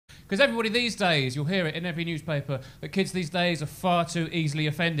Because everybody these days, you'll hear it in every newspaper, that kids these days are far too easily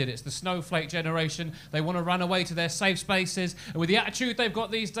offended. It's the snowflake generation. They want to run away to their safe spaces. And with the attitude they've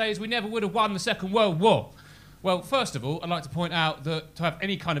got these days, we never would have won the Second World War. Well, first of all, I'd like to point out that to have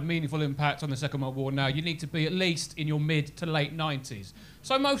any kind of meaningful impact on the Second World War now, you need to be at least in your mid to late 90s.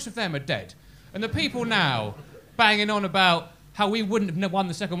 So most of them are dead. And the people now banging on about how we wouldn't have won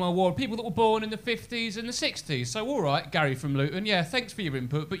the Second World War, people that were born in the 50s and the 60s. So, all right, Gary from Luton, yeah, thanks for your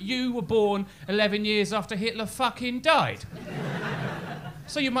input, but you were born 11 years after Hitler fucking died.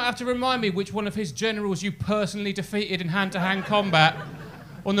 So you might have to remind me which one of his generals you personally defeated in hand-to-hand combat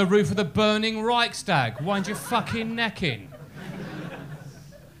on the roof of the burning Reichstag. Wind your fucking neck in.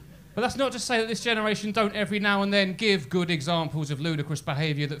 But that's not to say that this generation don't every now and then give good examples of ludicrous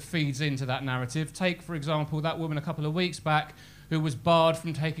behaviour that feeds into that narrative. Take, for example, that woman a couple of weeks back who was barred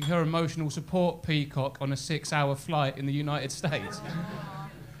from taking her emotional support Peacock on a 6-hour flight in the United States.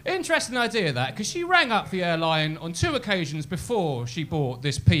 Interesting idea, that, because she rang up the airline on 2 occasions before she bought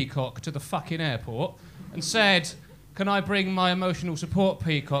this Peacock to the fucking airport and said, "Can I bring my emotional support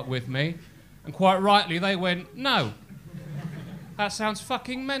Peacock with me?" And quite rightly, they went, "No. That sounds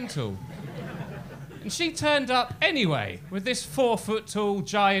fucking mental." And she turned up anyway with this 4-foot-tall,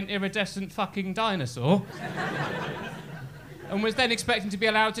 giant, iridescent fucking dinosaur and was then expecting to be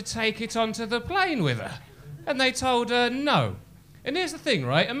allowed to take it onto the plane with her. And they told her no. And here's the thing,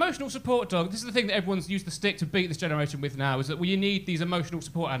 right? Emotional support dog, this is the thing that everyone's used the stick to beat this generation with now, is that you need these emotional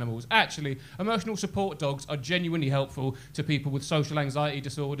support animals. Actually, emotional support dogs are genuinely helpful to people with social anxiety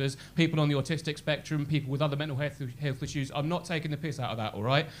disorders, people on the autistic spectrum, people with other mental health issues. I'm not taking the piss out of that, all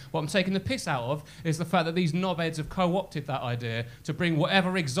right? What I'm taking the piss out of is the fact that these knobheads have co-opted that idea to bring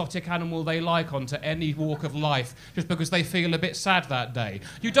whatever exotic animal they like onto any walk of life just because they feel a bit sad that day.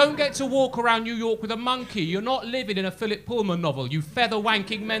 You don't get to walk around New York with a monkey. You're not living in a Philip Pullman novel, you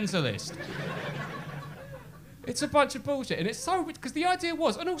feather-wanking mentalist. It's a bunch of bullshit, and it's so rich, because the idea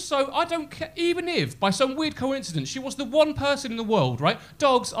was, and also, I don't care, even if, by some weird coincidence, she was the one person in the world, right?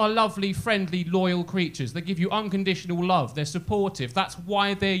 Dogs are lovely, friendly, loyal creatures. They give you unconditional love. They're supportive. That's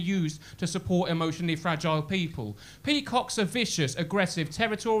why they're used to support emotionally fragile people. Peacocks are vicious, aggressive,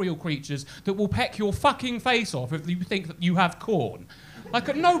 territorial creatures that will peck your fucking face off if you think that you have corn. Like,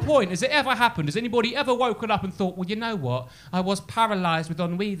 at no point has it ever happened, has anybody ever woken up and thought, well, you know what? I was paralysed with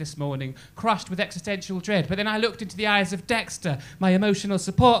ennui this morning, crushed with existential dread, but then I looked into the eyes of Dexter, my emotional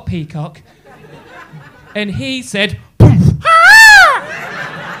support peacock, and he said, "Poof!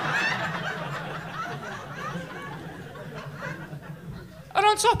 And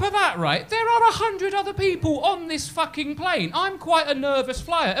on top of that, right, there are 100 other people on this fucking plane. I'm quite a nervous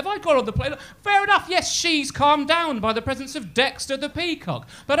flyer. If I got on the plane, fair enough, yes, she's calmed down by the presence of Dexter the peacock.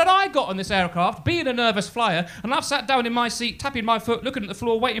 But had I got on this aircraft, being a nervous flyer, and I've sat down in my seat, tapping my foot, looking at the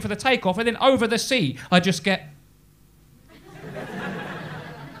floor, waiting for the takeoff, and then over the sea, I just get...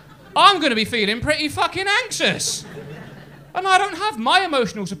 I'm going to be feeling pretty fucking anxious. And I don't have my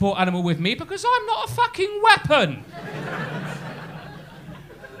emotional support animal with me because I'm not a fucking weapon.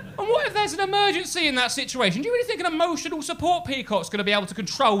 And what if there's an emergency in that situation? Do you really think an emotional support peacock's going to be able to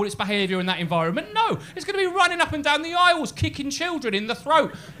control its behaviour in that environment? No. It's going to be running up and down the aisles, kicking children in the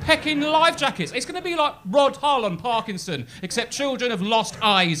throat, pecking life jackets. It's going to be like Rod Hull on Parkinson, except children have lost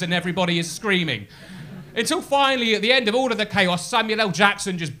eyes and everybody is screaming. Until finally, at the end of all of the chaos, Samuel L.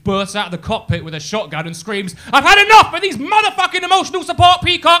 Jackson just bursts out of the cockpit with a shotgun and screams, "I've had enough of these motherfucking emotional support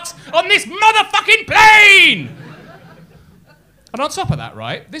peacocks on this motherfucking plane!" And on top of that,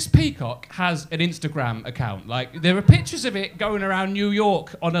 right, this peacock has an Instagram account. Like, there are pictures of it going around New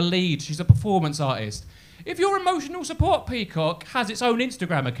York on a lead. She's a performance artist. If your emotional support peacock has its own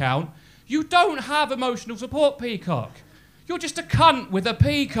Instagram account, you don't have emotional support peacock. You're just a cunt with a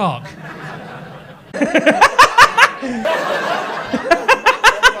peacock.